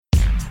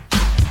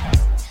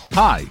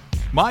Hi,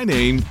 my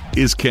name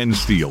is Ken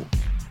Steele.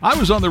 I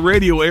was on the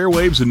radio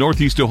airwaves in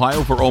Northeast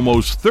Ohio for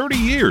almost 30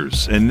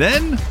 years, and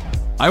then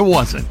I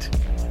wasn't.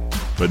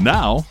 But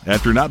now,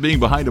 after not being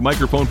behind a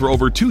microphone for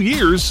over 2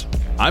 years,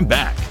 I'm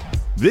back.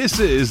 This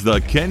is the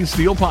Ken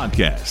Steele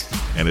Podcast,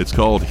 and it's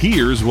called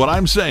Here's What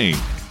I'm Saying.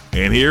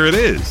 And here it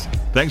is.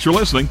 Thanks for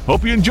listening.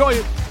 Hope you enjoy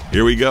it.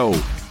 Here we go.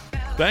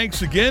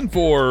 Thanks again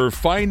for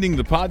finding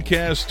the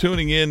podcast,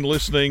 tuning in,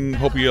 listening.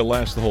 Hope you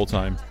last the whole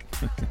time.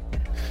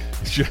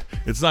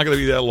 It's not going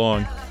to be that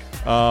long.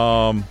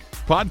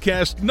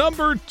 Podcast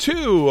number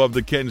 2 of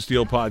the Ken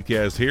Steele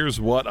Podcast. Here's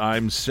what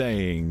I'm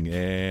saying.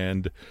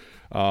 And,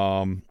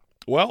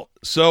 we're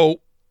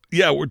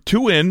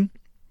 2 in.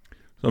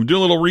 So I'm doing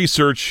a little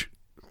research,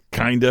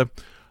 kind of.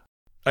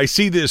 I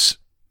see this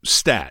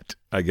stat,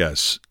 I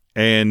guess,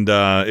 and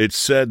it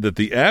said that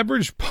the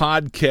average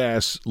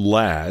podcast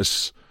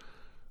lasts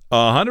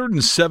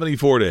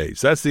 174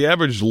 days. That's the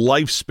average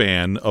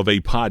lifespan of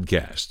a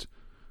podcast.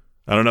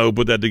 I don't know who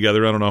put that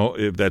together. I don't know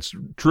if that's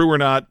true or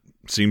not.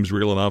 Seems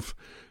real enough.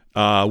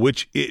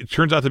 Which it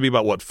turns out to be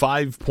about,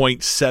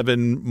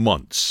 5.7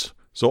 months.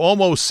 So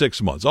almost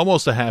 6 months,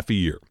 almost a half a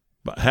year.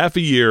 About half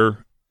a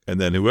year, and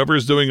then whoever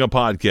is doing a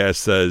podcast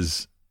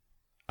says,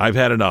 I've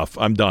had enough.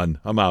 I'm done.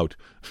 I'm out.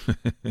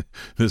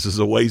 This is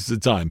a waste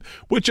of time,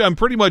 which I'm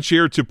pretty much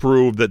here to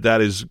prove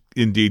that is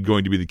indeed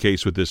going to be the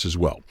case with this as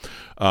well.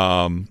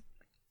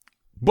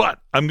 But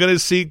I'm going to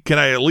see, can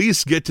I at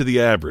least get to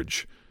the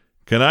average?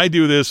 Can I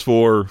do this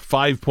for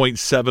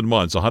 5.7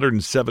 months,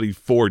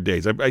 174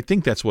 days? I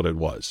think that's what it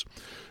was.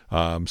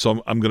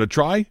 So I'm going to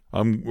try,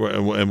 and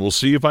we'll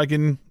see if I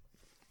can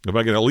at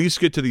least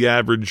get to the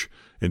average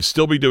and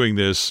still be doing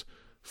this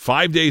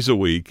 5 days a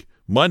week,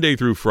 Monday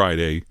through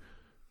Friday,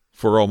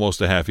 for almost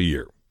a half a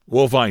year.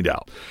 We'll find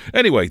out.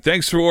 Anyway,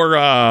 thanks for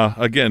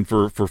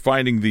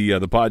finding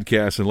the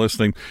podcast and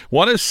listening.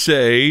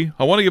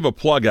 I want to give a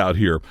plug out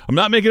here. I'm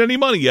not making any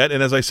money yet,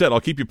 and as I said,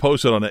 I'll keep you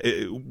posted on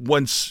it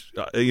once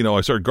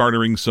I start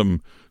garnering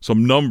some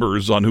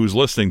numbers on who's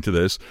listening to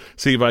this.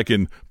 See if I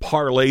can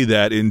parlay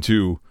that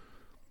into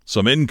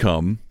some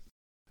income,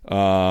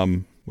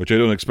 which I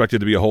don't expect it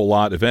to be a whole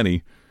lot, if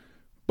any.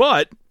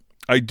 But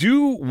I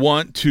do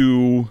want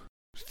to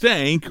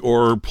thank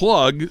or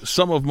plug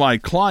some of my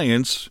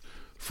clients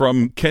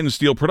from Ken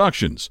Steele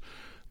Productions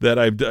that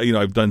I've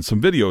done some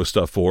video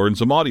stuff for and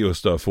some audio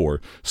stuff for.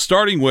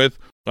 Starting with,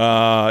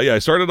 I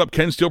started up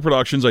Ken Steele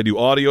Productions. I do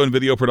audio and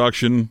video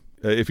production.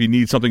 If you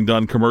need something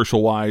done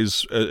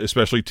commercial-wise,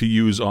 especially to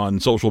use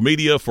on social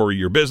media for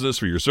your business,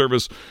 for your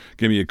service,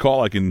 give me a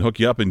call. I can hook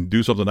you up and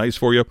do something nice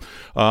for you.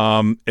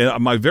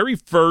 And my very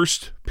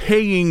first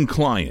paying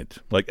client,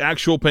 like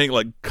actual paying,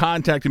 like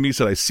contacted me,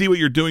 said, I see what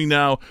you're doing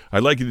now.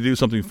 I'd like you to do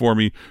something for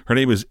me. Her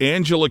name is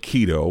Angela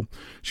Keto.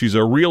 She's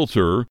a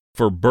realtor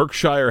for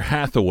Berkshire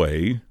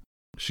Hathaway.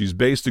 She's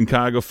based in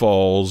Cuyahoga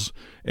Falls,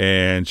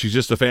 and she's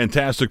just a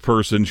fantastic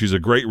person. She's a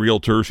great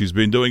realtor. She's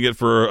been doing it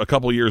for a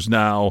couple years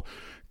now.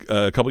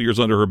 A couple years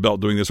under her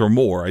belt doing this, or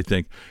more, I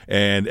think.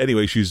 And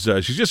anyway, she's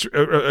just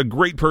a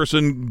great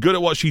person, good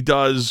at what she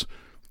does,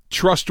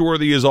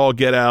 trustworthy as all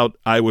get out.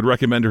 I would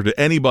recommend her to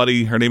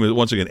anybody. Her name is,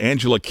 once again,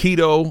 Angela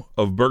Keto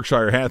of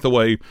Berkshire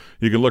Hathaway.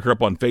 You can look her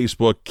up on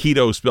Facebook.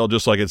 Keto spelled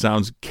just like it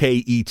sounds,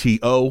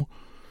 Keto.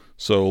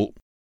 So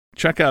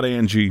check out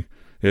Angie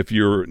if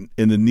you're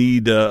in the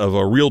need of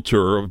a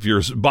realtor, if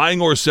you're buying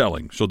or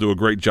selling. She'll do a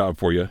great job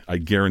for you. I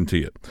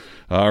guarantee it.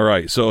 All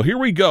right, so here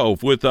we go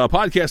with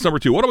podcast number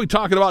 2. What are we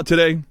talking about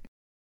today?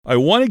 I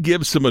want to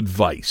give some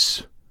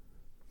advice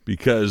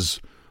because,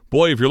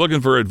 boy, if you're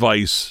looking for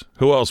advice,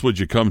 who else would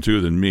you come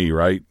to than me,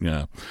 right?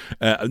 Yeah.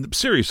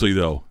 Seriously,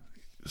 though,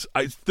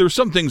 there's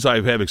some things I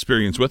have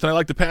experience with, and I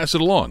like to pass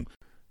it along.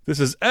 This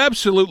is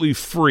absolutely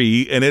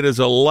free, and it is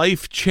a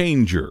life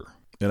changer.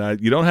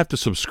 And you don't have to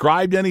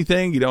subscribe to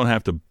anything. You don't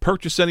have to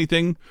purchase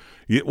anything.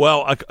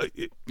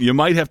 You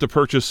might have to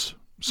purchase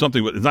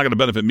something, but it's not going to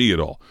benefit me at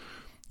all.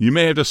 You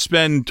may have to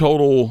spend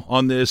total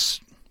on this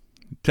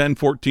 $10,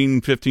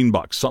 $14,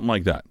 $15, something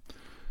like that.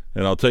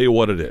 And I'll tell you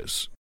what it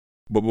is.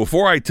 But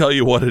before I tell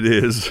you what it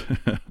is,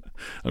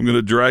 I'm going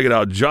to drag it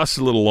out just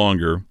a little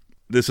longer.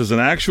 This is an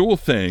actual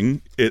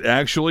thing. It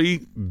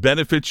actually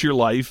benefits your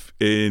life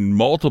in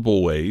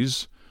multiple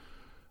ways.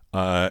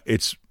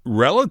 It's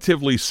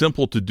relatively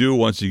simple to do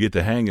once you get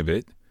the hang of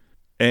it,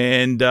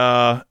 and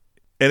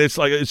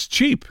it's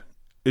cheap.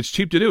 It's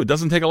cheap to do. It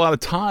doesn't take a lot of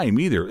time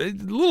either. A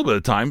little bit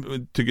of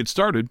time to get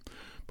started,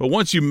 but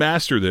once you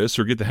master this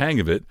or get the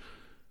hang of it,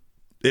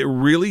 it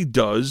really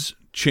does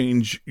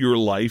change your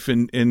life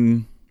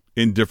in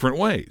different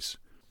ways.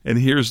 And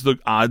here's the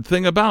odd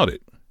thing about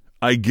it: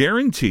 I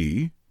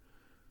guarantee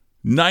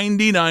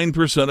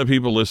 99% of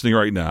people listening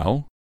right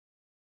now,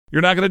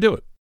 you're not going to do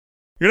it.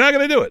 You're not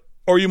going to do it.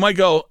 Or you might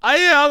go,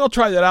 I'll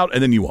try that out,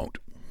 and then you won't.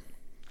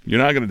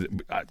 You're not going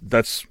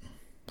to.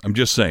 I'm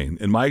just saying.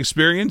 In my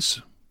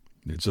experience,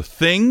 it's a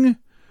thing.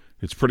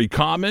 It's pretty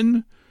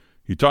common.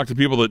 You talk to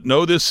people that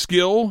know this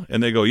skill,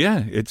 and they go,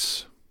 yeah,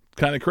 it's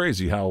kind of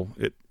crazy how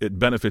it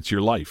benefits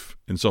your life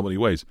in so many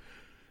ways.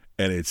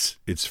 and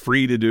it's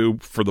free to do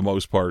for the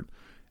most part.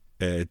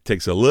 It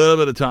takes a little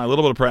bit of time, a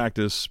little bit of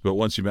practice, but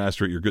once you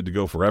master it, you're good to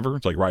go forever.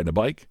 It's like riding a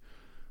bike,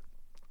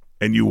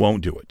 and you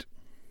won't do it.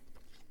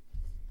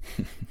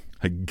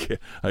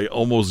 I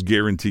almost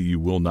guarantee you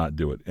will not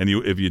do it. And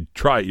if you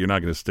try it, you're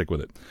not going to stick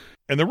with it.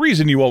 And the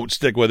reason you won't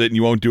stick with it and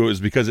you won't do it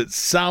is because it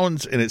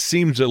sounds and it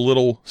seems a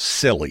little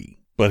silly.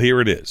 But here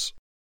it is.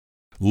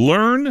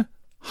 Learn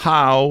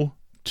how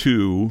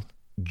to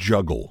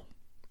juggle.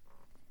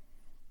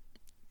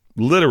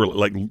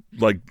 Literally,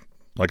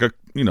 like a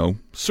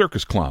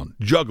circus clown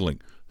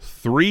juggling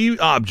 3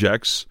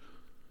 objects,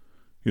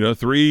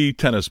 3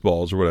 tennis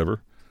balls or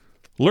whatever.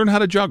 Learn how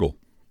to juggle.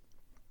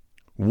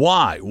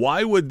 Why?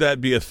 Why would that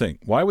be a thing?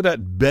 Why would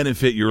that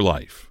benefit your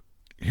life?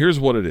 Here's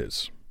what it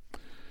is.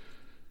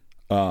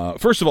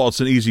 First of all, it's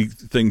an easy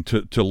thing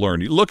to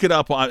learn. You look it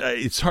up.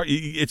 It's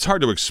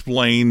hard to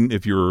explain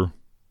if you're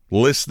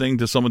listening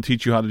to someone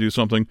teach you how to do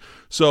something.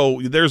 So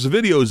there's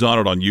videos on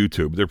it on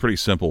YouTube. They're pretty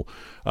simple.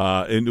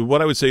 And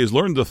what I would say is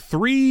learn the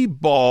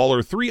 3-ball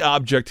or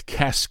 3-object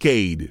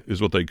cascade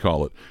is what they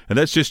call it. And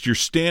that's just your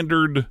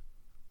standard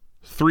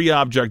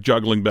 3-object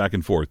juggling back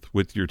and forth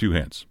with your 2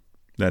 hands.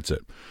 That's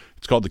it.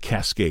 It's called the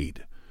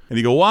cascade. And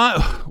you go,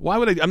 why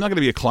would I'm not going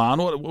to be a clown.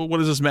 What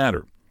does this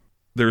matter?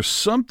 There's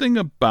something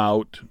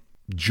about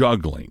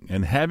juggling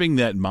and having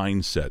that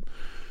mindset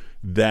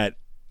that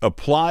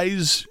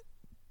applies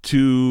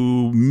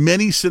to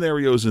many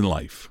scenarios in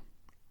life.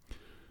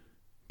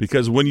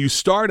 Because when you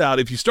start out,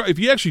 if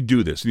you actually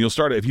do this, and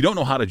if you don't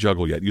know how to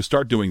juggle yet, you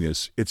start doing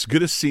this, it's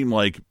going to seem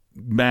like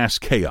mass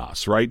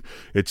chaos, right?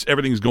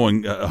 Everything's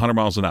going 100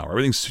 miles an hour.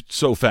 Everything's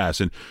so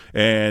fast, and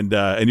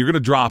you're going to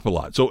drop a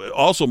lot. So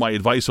also my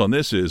advice on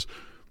this is,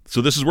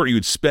 so this is where you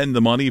would spend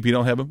the money if you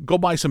don't have them. Go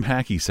buy some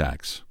hacky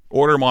sacks.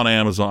 Order them on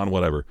Amazon,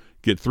 whatever.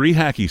 Get 3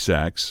 hacky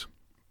sacks.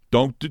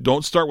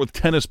 Don't start with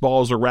tennis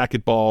balls or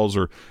racket balls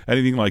or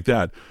anything like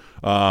that.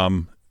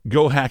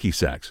 Go hacky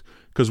sacks,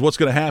 because what's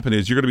going to happen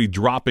is you're going to be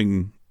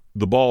dropping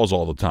the balls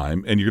all the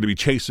time, and you're going to be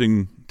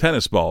chasing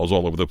tennis balls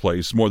all over the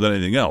place more than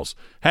anything else.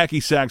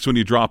 Hacky sacks, when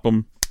you drop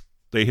them,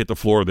 they hit the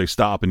floor, they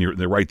stop, and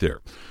they're right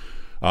there.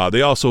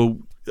 They also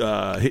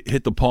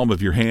hit the palm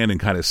of your hand and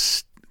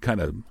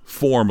kind of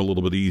form a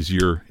little bit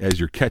easier as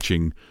you're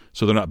catching,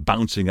 so they're not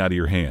bouncing out of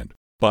your hand.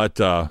 But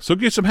so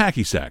get some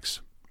hacky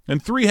sacks,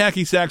 and 3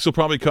 hacky sacks will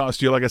probably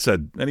cost you, like I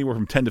said, anywhere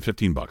from $10 to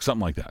 $15,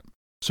 something like that.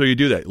 So you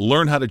do that,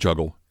 learn how to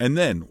juggle, and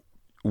then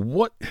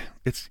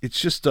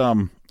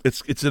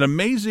it's an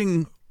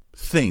amazing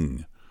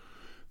thing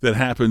that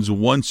happens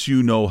once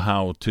you know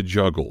how to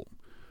juggle.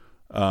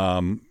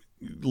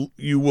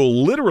 You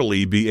will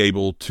literally be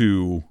able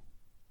to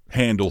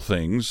handle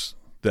things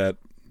that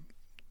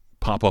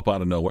pop up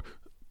out of nowhere.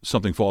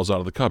 Something falls out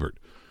of the cupboard.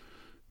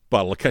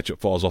 Bottle of ketchup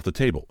falls off the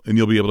table, and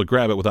you'll be able to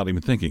grab it without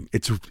even thinking.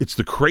 It's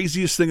the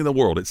craziest thing in the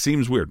world. It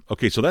seems weird.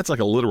 Okay, so that's like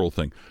a literal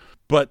thing.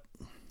 But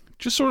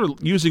just sort of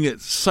using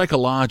it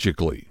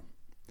psychologically.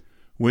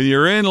 When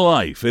you're in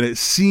life and it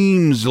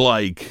seems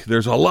like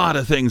there's a lot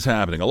of things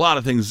happening, a lot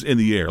of things in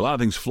the air, a lot of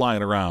things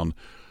flying around,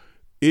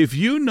 if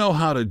you know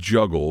how to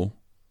juggle,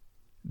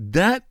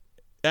 that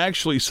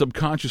actually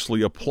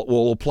subconsciously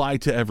will apply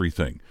to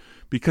everything,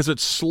 because it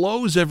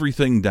slows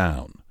everything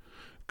down.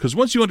 Because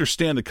once you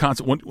understand the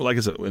concept, like I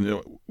said,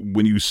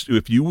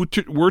 if you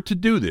were to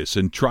do this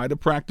and try to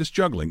practice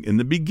juggling, in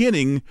the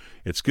beginning,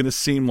 it's going to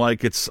seem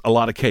like it's a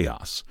lot of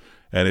chaos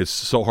and it's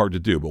so hard to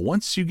do. But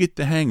once you get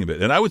the hang of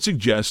it, and I would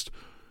suggest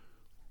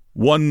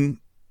one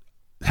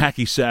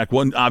hacky sack,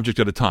 one object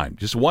at a time,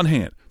 just one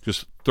hand,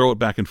 just throw it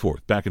back and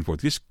forth,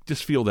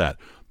 just feel that.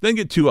 Then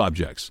get 2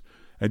 objects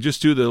and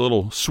just do the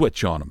little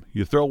switch on them.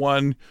 You throw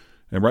one,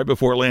 and right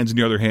before it lands in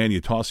the other hand,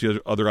 you toss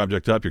the other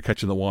object up, you're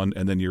catching the one,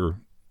 and then you're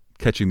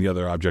catching the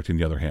other object in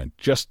the other hand,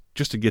 just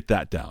to get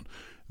that down.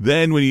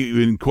 Then when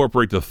you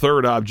incorporate the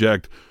 3rd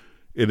object,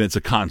 and it's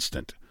a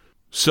constant.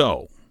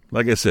 So,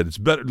 like I said, it's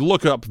better to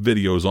look up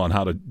videos on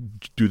how to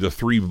do the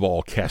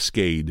 3-ball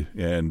cascade,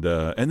 and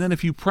then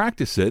if you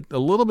practice it a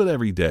little bit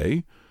every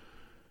day,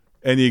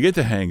 and you get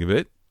the hang of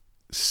it,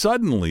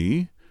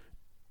 suddenly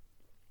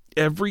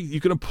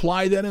you can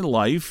apply that in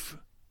life,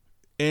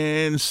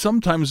 and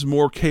sometimes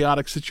more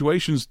chaotic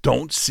situations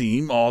don't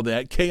seem all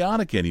that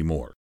chaotic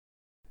anymore,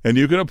 and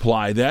you can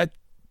apply that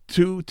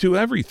to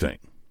everything.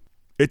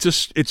 It's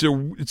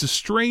a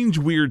strange,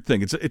 weird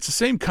thing. It's the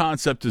same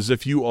concept as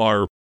if you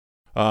are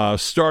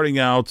starting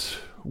out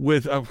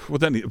with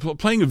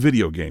playing a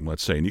video game,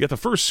 let's say, and you get the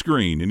first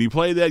screen, and you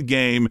play that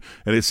game,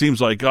 and it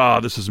seems like,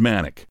 this is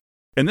manic.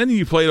 And then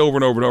you play it over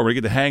and over and over, and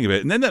get the hang of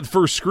it. And then that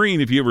first screen,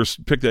 if you ever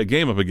pick that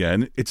game up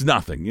again, it's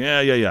nothing. Yeah,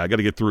 I got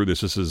to get through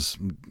this.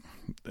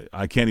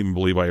 I can't even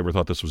believe I ever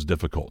thought this was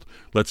difficult.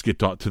 Let's get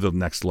to the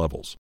next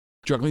levels.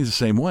 Juggling is the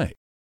same way.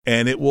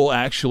 And it will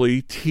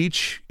actually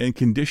teach and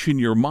condition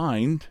your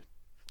mind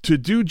to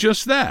do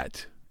just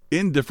that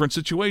in different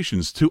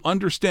situations, to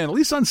understand, at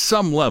least on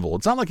some level.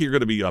 It's not like you're going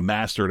to be a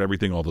master at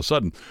everything all of a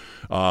sudden,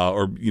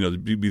 or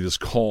be this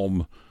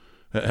calm,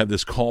 have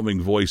this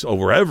calming voice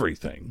over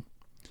everything.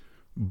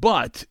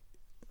 But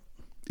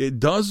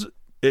it does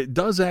it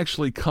does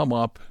actually come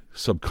up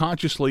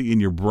subconsciously in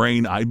your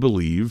brain, I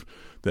believe,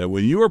 that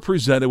when you are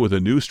presented with a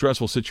new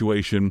stressful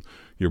situation,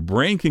 your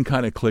brain can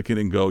kind of click in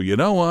and go, you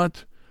know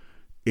what?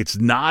 It's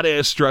not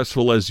as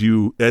stressful as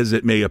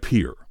it may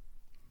appear.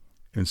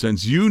 And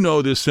since you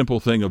know this simple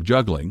thing of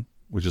juggling,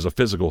 which is a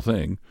physical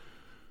thing,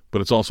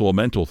 but it's also a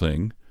mental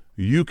thing,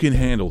 you can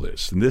handle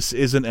this. And this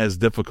isn't as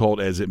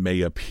difficult as it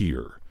may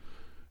appear.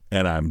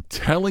 And I'm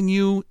telling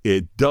you,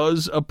 it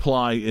does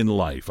apply in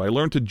life. I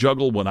learned to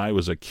juggle when I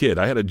was a kid.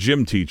 I had a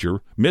gym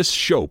teacher, Miss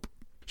Shope.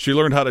 She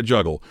learned how to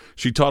juggle.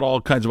 She taught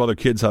all kinds of other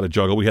kids how to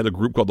juggle. We had a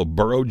group called the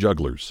Borough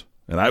Jugglers,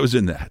 and I was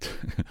in that.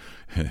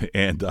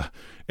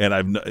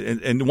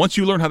 And once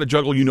you learn how to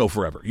juggle, you know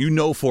forever. You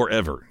know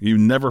forever. You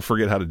never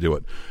forget how to do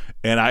it.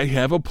 And I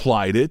have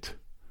applied it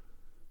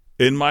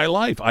in my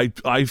life.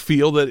 I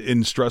feel that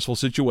in stressful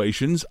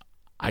situations,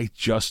 I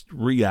just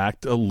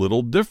react a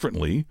little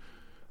differently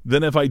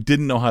than if I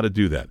didn't know how to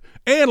do that.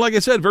 And like I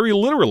said, very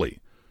literally,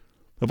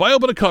 if I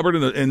open a cupboard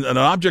and an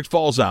object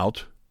falls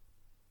out,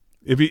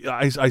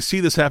 I see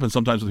this happen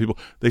sometimes with people.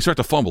 They start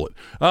to fumble it.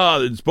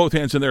 It's both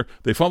hands in there.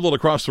 They fumble it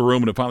across the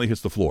room, and it finally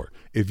hits the floor.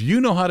 If you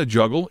know how to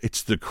juggle,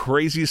 it's the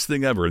craziest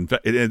thing ever. In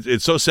fact,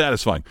 it's so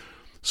satisfying.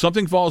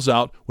 Something falls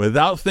out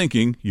without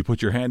thinking. You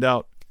put your hand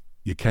out,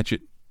 you catch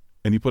it,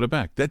 and you put it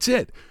back. That's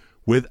it.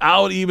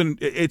 Without even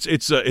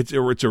it's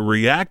a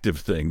reactive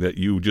thing that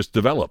you just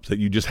develop, that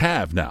you just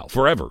have now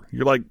forever.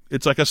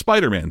 It's like a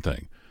Spider-Man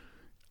thing,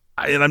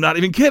 and I'm not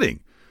even kidding.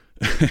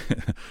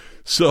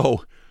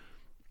 So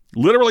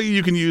literally,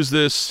 you can use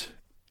this,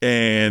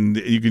 and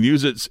you can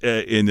use it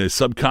in a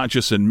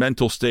subconscious and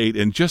mental state,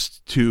 and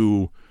just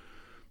to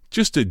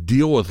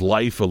deal with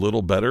life a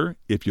little better.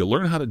 If you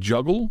learn how to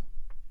juggle,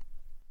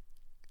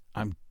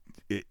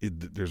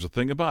 there's a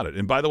thing about it.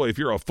 And by the way, if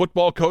you're a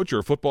football coach or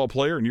a football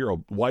player and you're a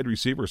wide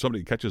receiver or somebody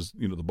who catches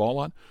the ball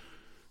on,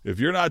 if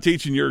you're not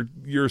teaching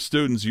your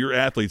students, your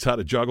athletes how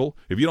to juggle,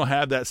 if you don't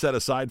have that set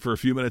aside for a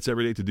few minutes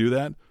every day to do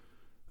that,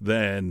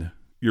 then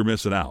you're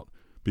missing out,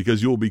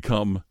 because you'll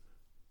become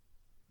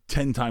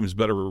 10 times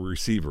better a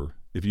receiver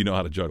if you know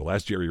how to juggle.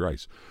 Ask Jerry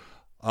Rice.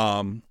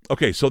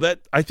 Okay, so that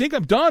I think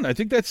I'm done. I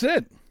think that's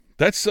it.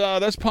 That's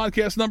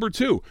podcast number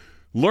 2.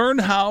 Learn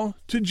how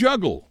to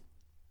juggle.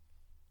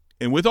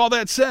 And with all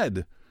that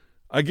said,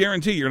 I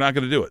guarantee you're not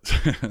going to do it.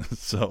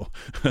 So,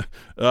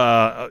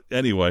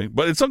 anyway,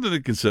 but it's something to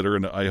consider,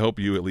 and I hope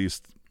you at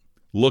least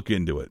look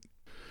into it.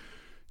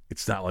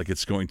 It's not like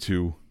it's going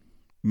to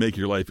make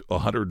your life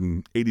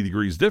 180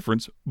 degrees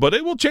difference, but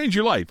it will change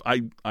your life.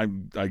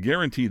 I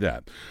guarantee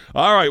that.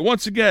 All right,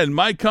 once again,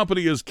 my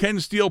company is Ken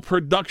Steele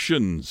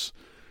Productions.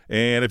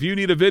 And if you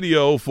need a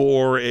video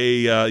for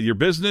your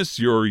business,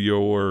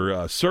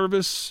 your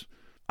service,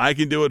 I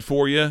can do it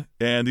for you.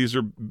 And these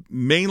are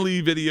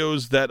mainly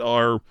videos that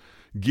are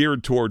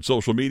geared toward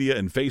social media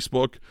and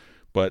Facebook.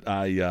 But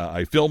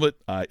I film it,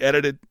 I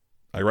edit it,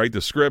 I write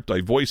the script,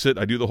 I voice it,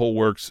 I do the whole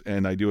works,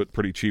 and I do it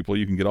pretty cheaply.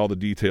 You can get all the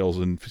details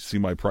and see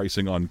my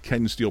pricing on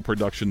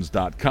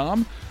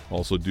kensteelproductions.com.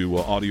 Also do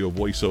audio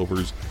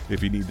voiceovers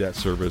if you need that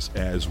service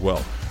as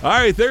well. All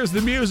right, there's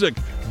the music.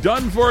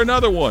 Done for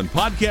another one.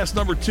 Podcast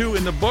number 2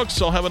 in the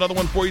books. I'll have another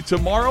one for you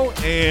tomorrow,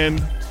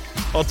 and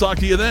I'll talk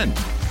to you then.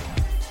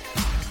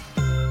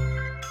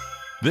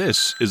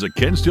 This is a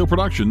Ken Steele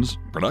Productions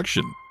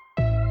production.